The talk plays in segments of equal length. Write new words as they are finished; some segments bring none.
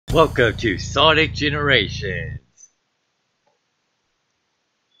Welcome to Sonic Generations.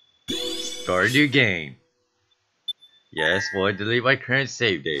 Start a new game. Yes, want to delete my current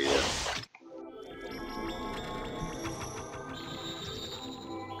save data.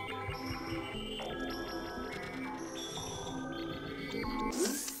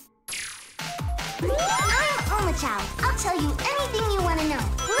 I'll tell you anything you want to know.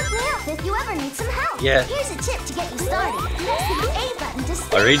 Look me up if you ever need some help. Yeah. Here's a tip to get you started. Press the A button to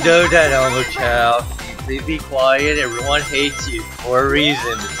start. I already know that, Elmo Chow. Please be quiet. Everyone hates you for a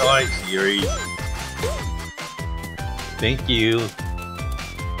reason. The Sonic series. Thank you.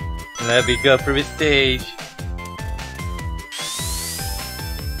 Let me go for the stage.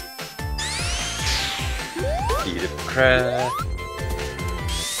 Eat a crab.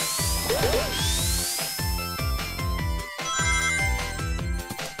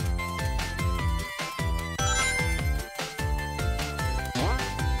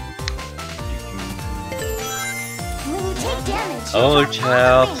 Oh,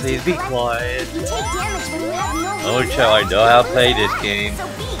 Chow, please be quiet. Oh, Chow, I know how to play this game. So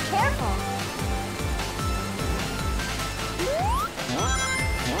be careful.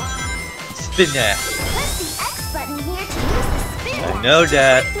 Spin that. Press the X button here to use the spin. I know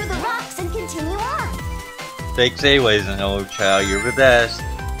that. Through the rocks and continue on. Thanks anyways, and oh, Chow, you're the best.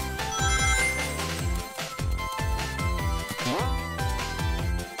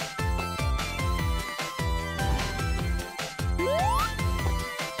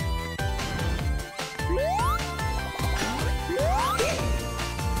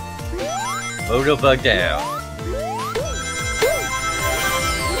 Moto bug down.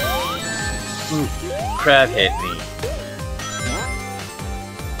 Ooh, crab hit me.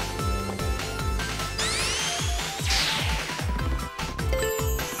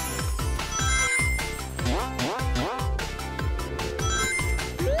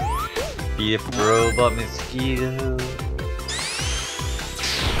 Be a robot mosquito.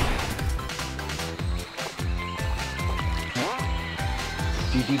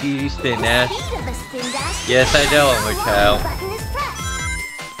 Do spin dash. Yes, I know, I'm a child.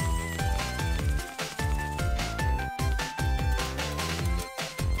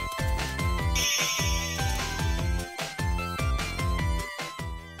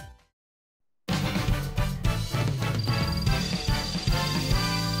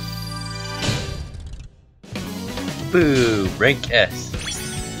 Boo! Rank S.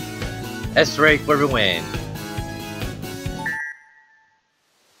 S rank for the win.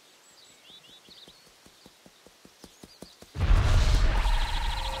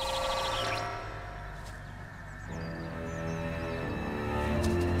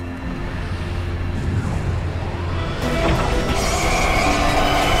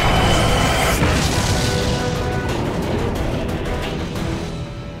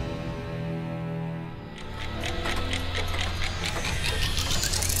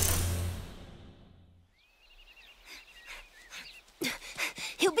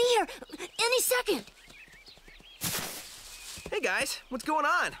 He'll be here any second. Hey guys, what's going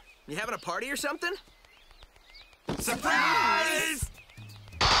on? You having a party or something? Surprise!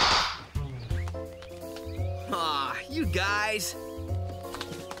 Aw, you guys.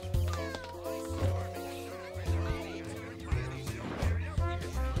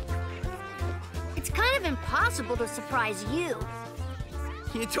 It's kind of impossible to surprise you.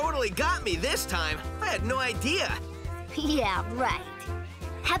 You totally got me this time. I had no idea. Yeah, right.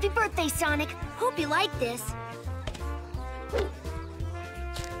 Happy birthday, Sonic. Hope you like this.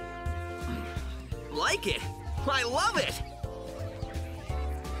 Like it? I love it!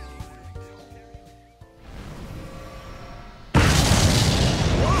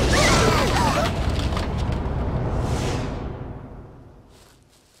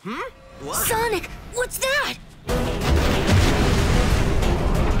 What? Sonic, what's that?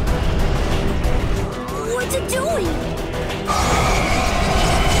 What's it doing?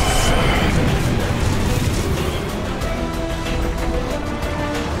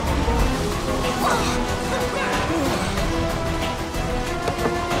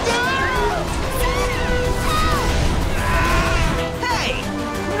 Hey!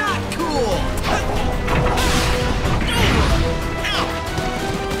 Not cool!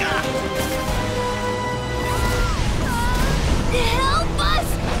 Help us!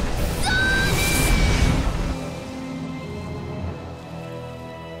 Sonic!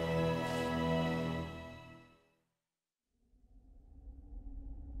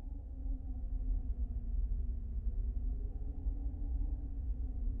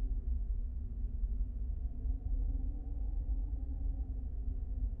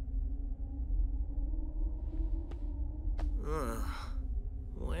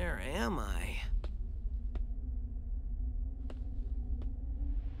 am I?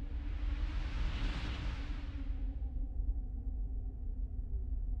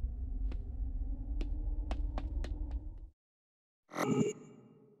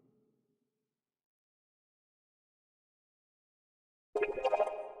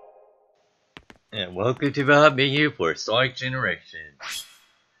 And welcome to the hub menu for Sonic Generation.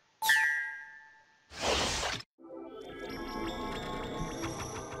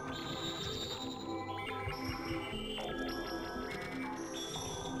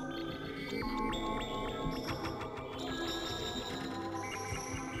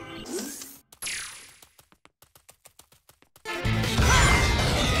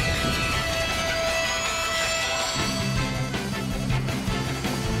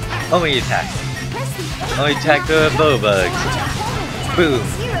 Only attack. Only attack the bow bugs. Boom.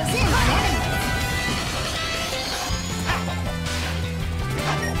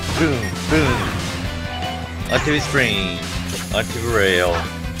 Boom, boom. Onto his brain. Onto the rail.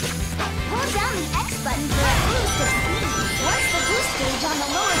 Hold down the X button for a boost of speed. Once the boost gauge on the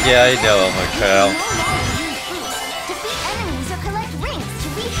lower left Yeah, I know, my child. no longer use boost. Defeat enemies or collect rings to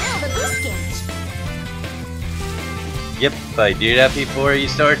refill the boost gauge. Yep, I do that before you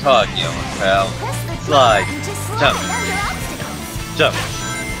start talking, my pal. Press the Slide. button to slide Jump. under obstacles. Jump.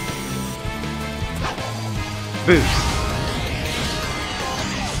 Boost.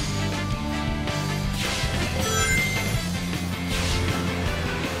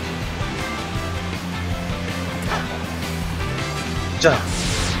 Jump.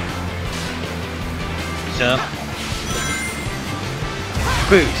 Jump.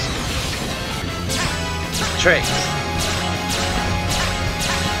 Boost. Tricks.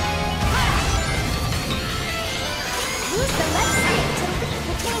 Use the left stick to leap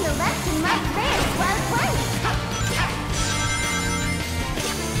between the left and right rails while climbing.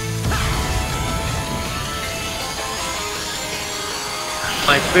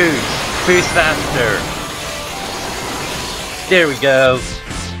 My boost. Boost faster. There we go.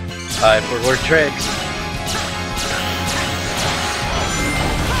 Time for more tricks.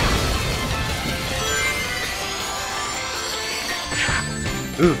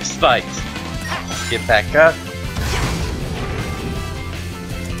 Oops, spikes. Get back up.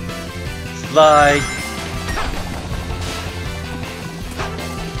 Slide.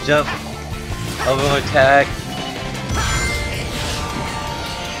 Jump. Elbow attack.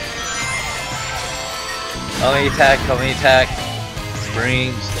 Only attack, only attack.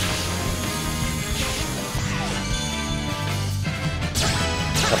 Springs.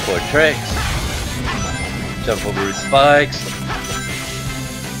 Couple of tricks. Jump over the spikes.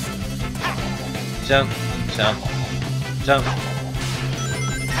 Jump, jump, jump.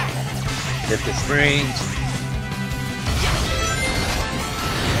 Hit the springs.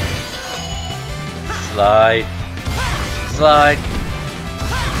 Slide. Slide.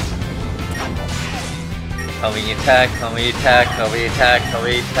 Coming attack, coming attack, coming attack,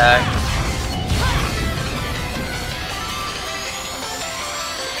 coming attack.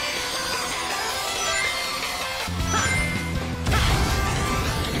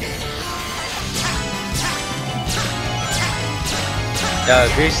 Now,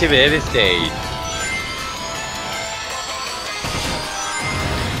 here's the end of the stage.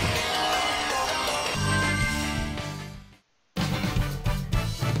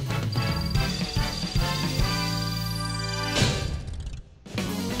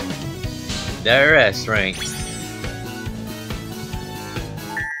 There is rank.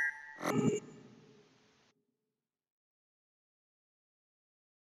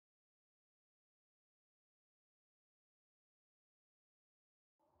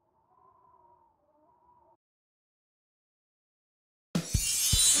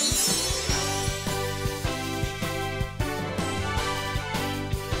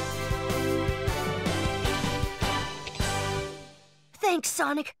 Thanks,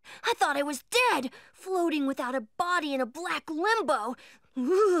 Sonic. I thought I was dead, floating without a body in a black limbo.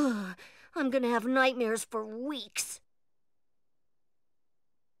 Ugh, I'm gonna have nightmares for weeks.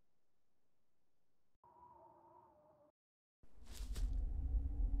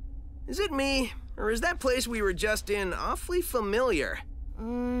 Is it me, or is that place we were just in awfully familiar?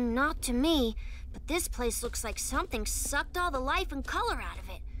 Not to me, but this place looks like something sucked all the life and color out of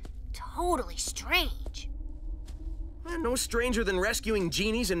it. Totally strange. No stranger than rescuing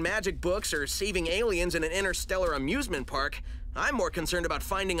genies in magic books or saving aliens in an interstellar amusement park. I'm more concerned about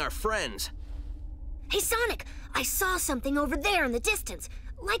finding our friends. Hey, Sonic, I saw something over there in the distance.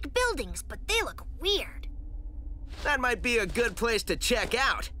 Like buildings, but they look weird. That might be a good place to check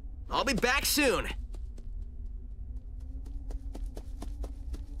out. I'll be back soon.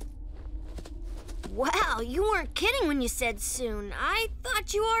 Wow, you weren't kidding when you said soon. I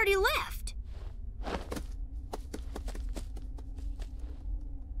thought you already left.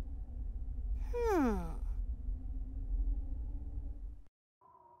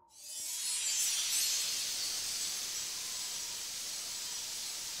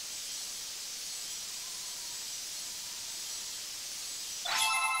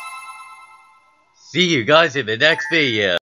 See you guys in the next video.